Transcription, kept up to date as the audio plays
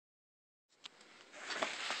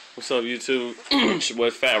What's up, YouTube? It's your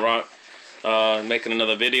boy Fat Rock. Making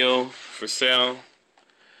another video for sale.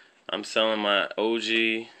 I'm selling my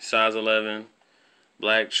OG size 11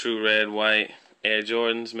 black true red white Air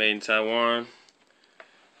Jordans made in Taiwan.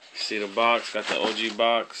 You see the box, got the OG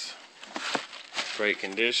box. Great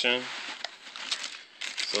condition.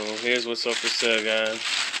 So here's what's up for sale, guys.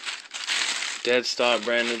 Dead stock,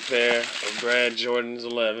 brand new pair of Bred Jordans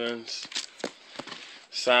 11s.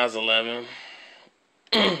 Size 11.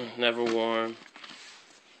 Never worn.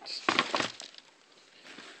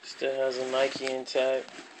 Still has a Nike intact.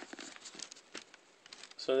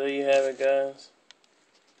 So there you have it, guys.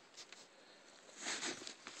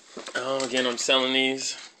 Again, I'm selling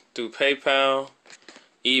these through PayPal,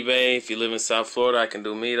 eBay. If you live in South Florida, I can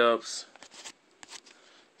do meetups.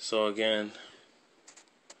 So again,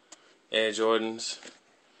 Air Jordans,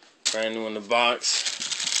 brand new in the box,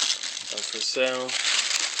 for sale.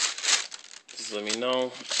 Just let me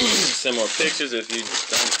know. Send more pictures if you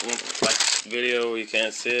don't like this video or you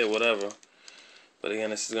can't see it, whatever. But again,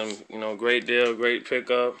 this is gonna, great deal, great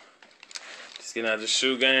pickup. Just getting out of the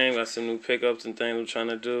shoe game. Got some new pickups and things I'm trying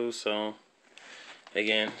to do. So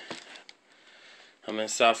again, I'm in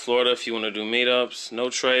South Florida. If you want to do meetups, no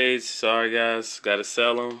trades. Sorry, guys, gotta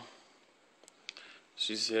sell them.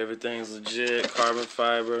 So you see everything's legit, carbon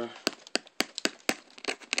fiber.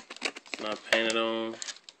 It's not painted on.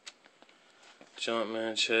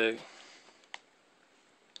 Jumpman check.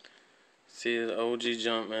 See the OG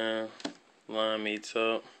Jumpman line meets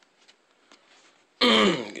up.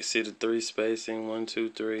 You can see the 3 spacing, 1, 2,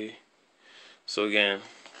 3. So again,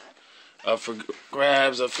 up for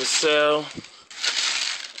grabs, up for sale.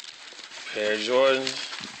 Pair of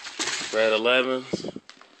Jordans, Bred 11s,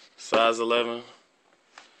 size 11.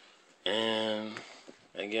 And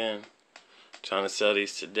again, trying to sell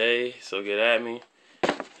these today, so get at me,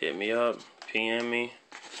 hit me up, PM me.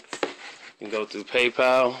 You can go through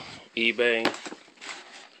PayPal, eBay,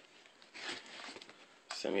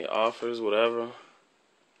 send me offers, whatever.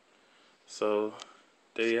 So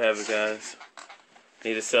there you have it, guys.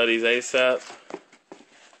 Need to sell these ASAP.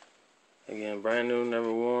 Again, brand new,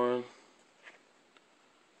 never worn,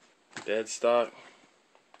 dead stock.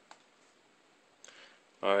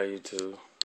 Alright, YouTube.